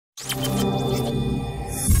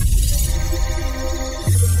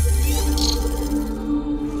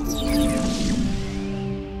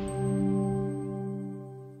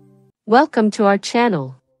Welcome to our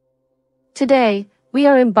channel. Today, we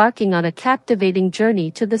are embarking on a captivating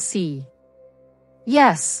journey to the sea.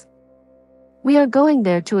 Yes, we are going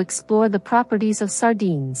there to explore the properties of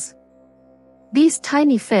sardines. These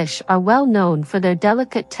tiny fish are well known for their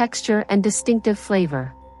delicate texture and distinctive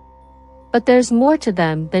flavor. But there's more to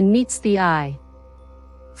them than meets the eye.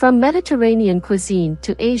 From Mediterranean cuisine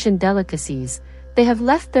to Asian delicacies, they have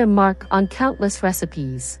left their mark on countless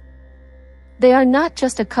recipes. They are not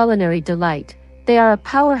just a culinary delight, they are a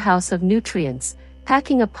powerhouse of nutrients,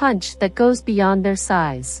 packing a punch that goes beyond their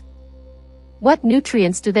size. What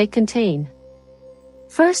nutrients do they contain?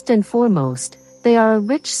 First and foremost, they are a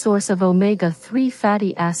rich source of omega-3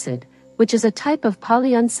 fatty acid, which is a type of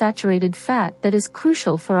polyunsaturated fat that is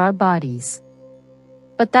crucial for our bodies.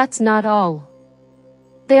 But that's not all.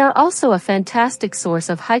 They are also a fantastic source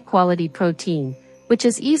of high-quality protein, which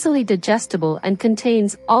is easily digestible and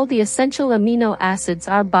contains all the essential amino acids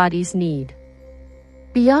our bodies need.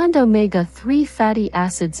 Beyond omega-3 fatty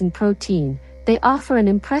acids and protein, they offer an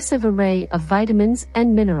impressive array of vitamins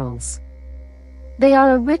and minerals. They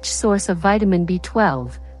are a rich source of vitamin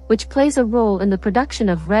B12, which plays a role in the production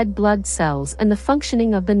of red blood cells and the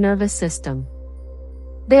functioning of the nervous system.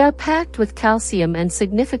 They are packed with calcium and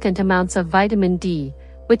significant amounts of vitamin D,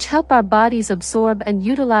 which help our bodies absorb and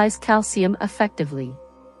utilize calcium effectively.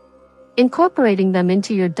 Incorporating them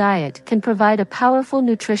into your diet can provide a powerful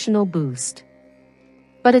nutritional boost.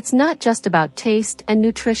 But it's not just about taste and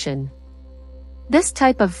nutrition. This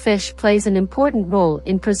type of fish plays an important role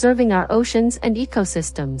in preserving our oceans and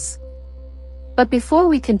ecosystems. But before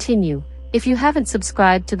we continue, if you haven't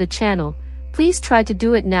subscribed to the channel, please try to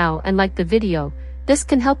do it now and like the video. This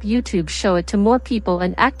can help YouTube show it to more people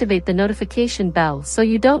and activate the notification bell so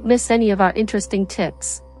you don't miss any of our interesting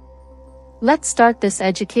tips. Let's start this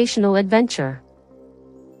educational adventure.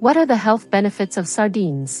 What are the health benefits of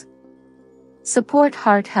sardines? Support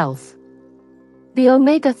heart health. The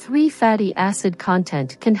omega-3 fatty acid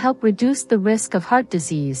content can help reduce the risk of heart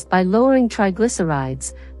disease by lowering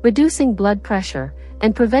triglycerides, reducing blood pressure,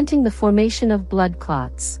 and preventing the formation of blood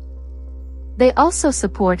clots. They also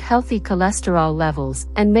support healthy cholesterol levels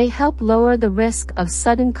and may help lower the risk of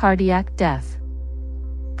sudden cardiac death.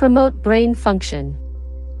 Promote brain function.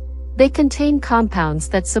 They contain compounds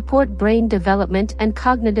that support brain development and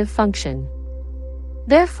cognitive function.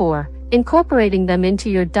 Therefore, incorporating them into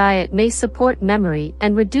your diet may support memory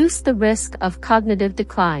and reduce the risk of cognitive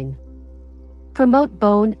decline. Promote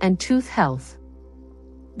bone and tooth health.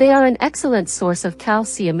 They are an excellent source of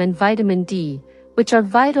calcium and vitamin D, which are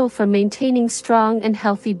vital for maintaining strong and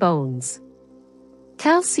healthy bones.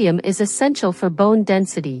 Calcium is essential for bone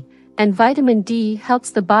density, and vitamin D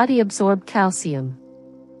helps the body absorb calcium.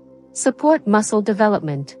 Support muscle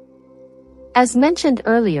development. As mentioned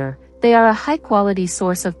earlier, they are a high-quality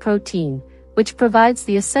source of protein, which provides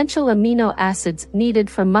the essential amino acids needed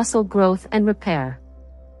for muscle growth and repair.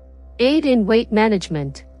 Aid in weight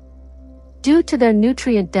management. Due to their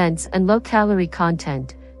nutrient-dense and low-calorie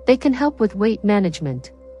content, they can help with weight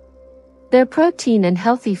management. Their protein and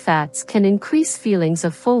healthy fats can increase feelings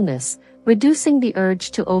of fullness, reducing the urge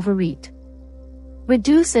to overeat.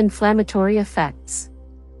 Reduce inflammatory effects.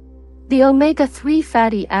 The omega-3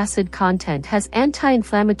 fatty acid content has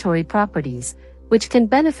anti-inflammatory properties, which can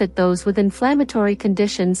benefit those with inflammatory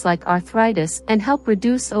conditions like arthritis and help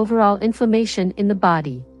reduce overall inflammation in the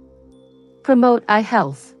body. Promote eye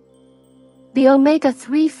health. The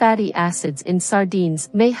omega-3 fatty acids in sardines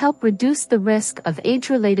may help reduce the risk of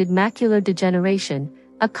age-related macular degeneration,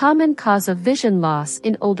 a common cause of vision loss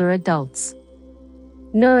in older adults.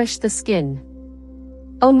 Nourish the skin.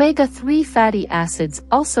 Omega-3 fatty acids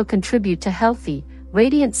also contribute to healthy,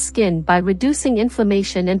 radiant skin by reducing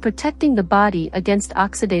inflammation and protecting the body against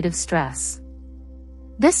oxidative stress.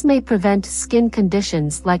 This may prevent skin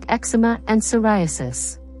conditions like eczema and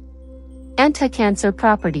psoriasis. Anti-cancer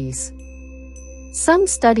properties. Some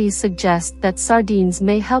studies suggest that sardines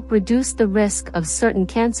may help reduce the risk of certain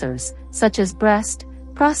cancers, such as breast,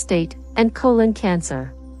 prostate, and colon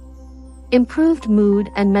cancer. Improved mood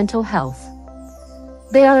and mental health.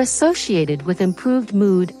 They are associated with improved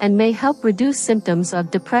mood and may help reduce symptoms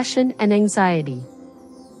of depression and anxiety.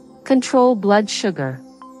 Control blood sugar.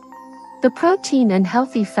 The protein and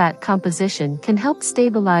healthy fat composition can help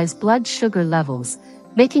stabilize blood sugar levels,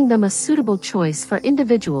 making them a suitable choice for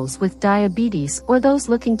individuals with diabetes or those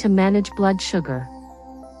looking to manage blood sugar.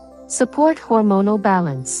 Support hormonal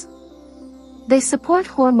balance. They support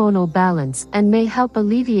hormonal balance and may help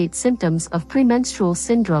alleviate symptoms of premenstrual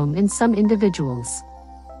syndrome in some individuals.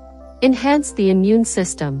 Enhance the immune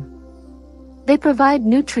system. They provide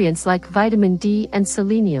nutrients like vitamin D and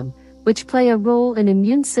selenium, which play a role in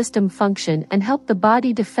immune system function and help the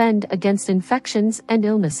body defend against infections and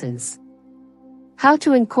illnesses. How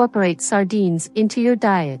to incorporate sardines into your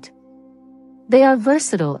diet. They are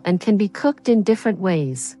versatile and can be cooked in different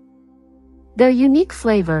ways. Their unique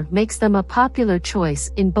flavor makes them a popular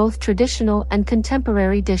choice in both traditional and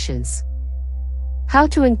contemporary dishes. How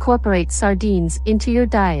to incorporate sardines into your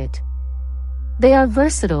diet. They are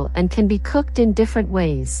versatile and can be cooked in different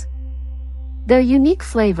ways. Their unique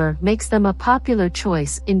flavor makes them a popular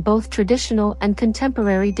choice in both traditional and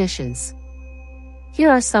contemporary dishes. Here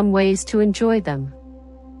are some ways to enjoy them.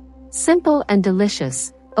 Simple and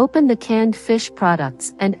delicious. Open the canned fish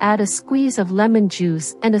products and add a squeeze of lemon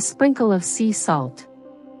juice and a sprinkle of sea salt.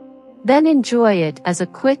 Then enjoy it as a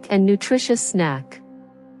quick and nutritious snack.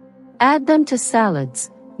 Add them to salads.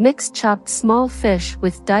 Mix chopped small fish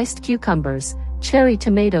with diced cucumbers, cherry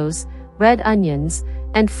tomatoes, red onions,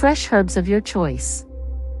 and fresh herbs of your choice.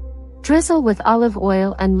 Drizzle with olive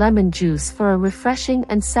oil and lemon juice for a refreshing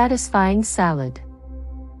and satisfying salad.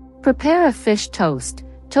 Prepare a fish toast.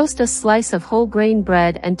 Toast a slice of whole grain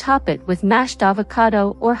bread and top it with mashed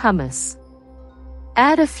avocado or hummus.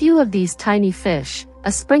 Add a few of these tiny fish,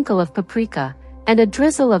 a sprinkle of paprika, and a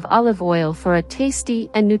drizzle of olive oil for a tasty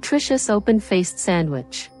and nutritious open-faced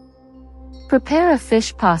sandwich. Prepare a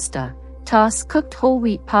fish pasta. Toss cooked whole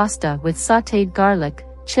wheat pasta with sautéed garlic,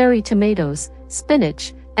 cherry tomatoes,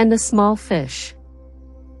 spinach, and the small fish.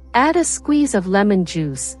 Add a squeeze of lemon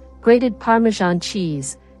juice, grated Parmesan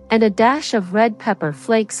cheese, and a dash of red pepper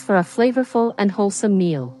flakes for a flavorful and wholesome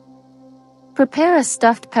meal. Prepare a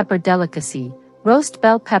stuffed pepper delicacy. Roast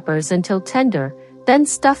bell peppers until tender, then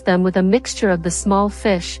stuff them with a mixture of the small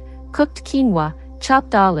fish, cooked quinoa,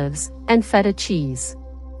 chopped olives, and feta cheese.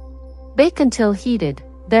 Bake until heated.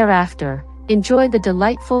 Thereafter, enjoy the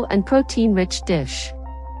delightful and protein-rich dish.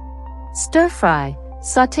 Stir-fry.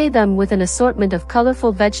 Sauté them with an assortment of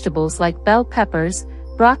colorful vegetables like bell peppers,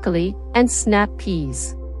 broccoli, and snap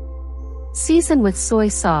peas. Season with soy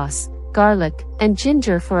sauce, garlic, and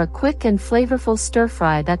ginger for a quick and flavorful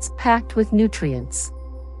stir-fry that's packed with nutrients.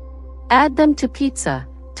 Add them to pizza.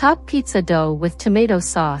 Top pizza dough with tomato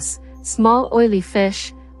sauce, small oily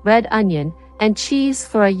fish, red onion, and cheese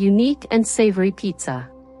for a unique and savory pizza.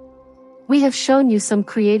 We have shown you some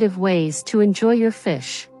creative ways to enjoy your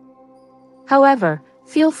fish. However,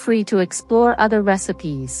 feel free to explore other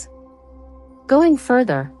recipes. Going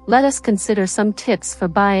further, let us consider some tips for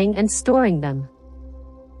buying and storing them.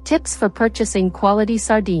 Tips for purchasing quality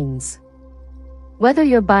sardines. Whether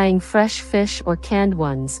you're buying fresh fish or canned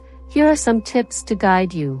ones, here are some tips to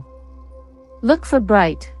guide you. Look for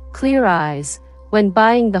bright, clear eyes. When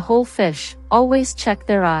buying the whole fish, always check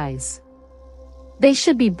their eyes. They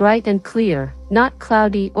should be bright and clear, not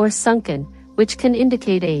cloudy or sunken, which can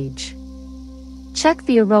indicate age. Check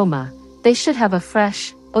the aroma. They should have a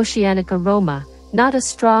fresh, oceanic aroma, not a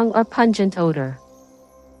strong or pungent odor.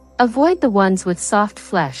 Avoid the ones with soft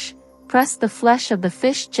flesh. Press the flesh of the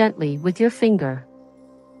fish gently with your finger.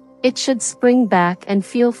 It should spring back and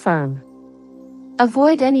feel firm.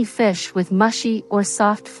 Avoid any fish with mushy or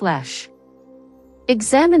soft flesh.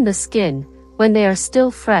 Examine the skin. When they are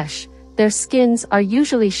still fresh, their skins are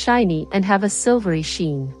usually shiny and have a silvery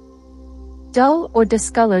sheen. Dull or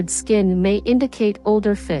discolored skin may indicate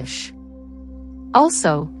older fish.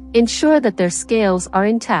 Also, ensure that their scales are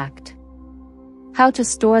intact. How to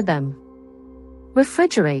store them.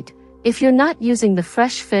 Refrigerate. If you're not using the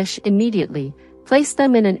fresh fish immediately, place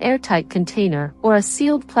them in an airtight container or a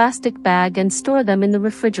sealed plastic bag and store them in the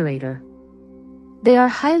refrigerator. They are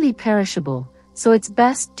highly perishable, so it's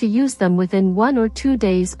best to use them within 1 or 2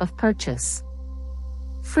 days of purchase.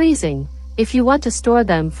 Freezing. If you want to store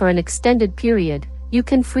them for an extended period, you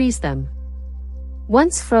can freeze them.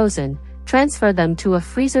 Once frozen, transfer them to a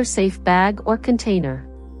freezer-safe bag or container.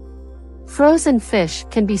 Frozen fish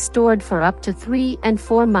can be stored for up to 3 and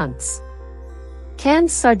 4 months. Canned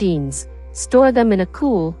sardines. Store them in a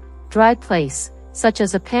cool, dry place, such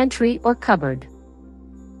as a pantry or cupboard.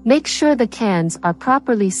 Make sure the cans are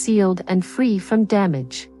properly sealed and free from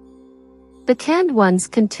damage. The canned ones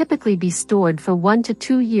can typically be stored for 1 to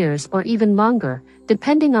 2 years or even longer,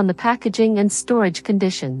 depending on the packaging and storage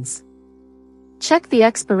conditions. Check the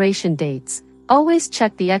expiration dates. Always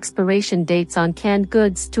check the expiration dates on canned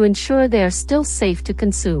goods to ensure they are still safe to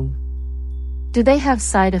consume. Do they have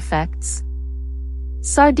side effects?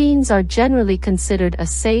 Sardines are generally considered a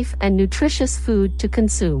safe and nutritious food to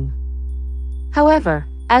consume. However,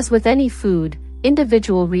 As with any food,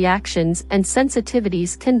 individual reactions and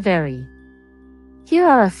sensitivities can vary. Here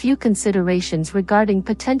are a few considerations regarding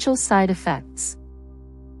potential side effects.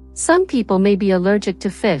 Some people may be allergic to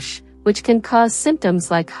fish, which can cause symptoms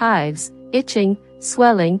like hives, itching,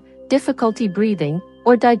 swelling, difficulty breathing,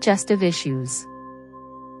 or digestive issues.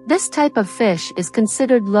 This type of fish is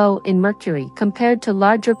considered low in mercury compared to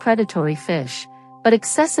larger predatory fish, but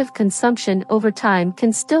excessive consumption over time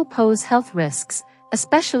can still pose health risks,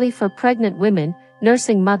 especially for pregnant women,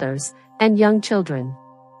 nursing mothers, and young children.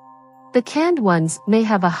 The canned ones may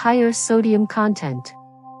have a higher sodium content.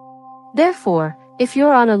 Therefore, if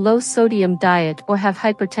you're on a low-sodium diet or have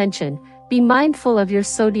hypertension, be mindful of your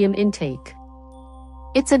sodium intake.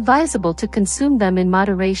 It's advisable to consume them in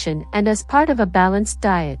moderation and as part of a balanced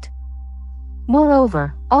diet.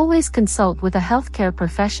 Moreover, always consult with a healthcare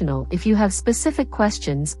professional if you have specific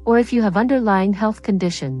questions or if you have underlying health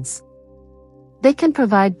conditions. They can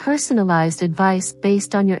provide personalized advice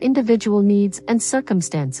based on your individual needs and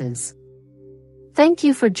circumstances. Thank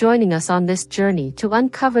you for joining us on this journey to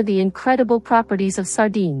uncover the incredible properties of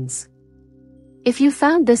sardines. If you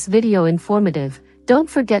found this video informative, don't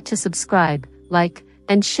forget to subscribe, like,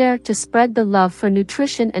 and share to spread the love for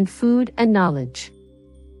nutrition and food and knowledge.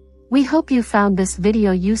 We hope you found this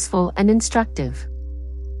video useful and instructive.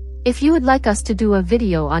 If you would like us to do a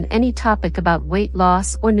video on any topic about weight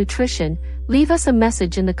loss or nutrition, leave us a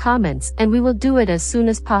message in the comments and we will do it as soon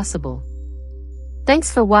as possible.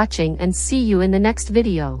 Thanks for watching and see you in the next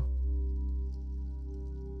video.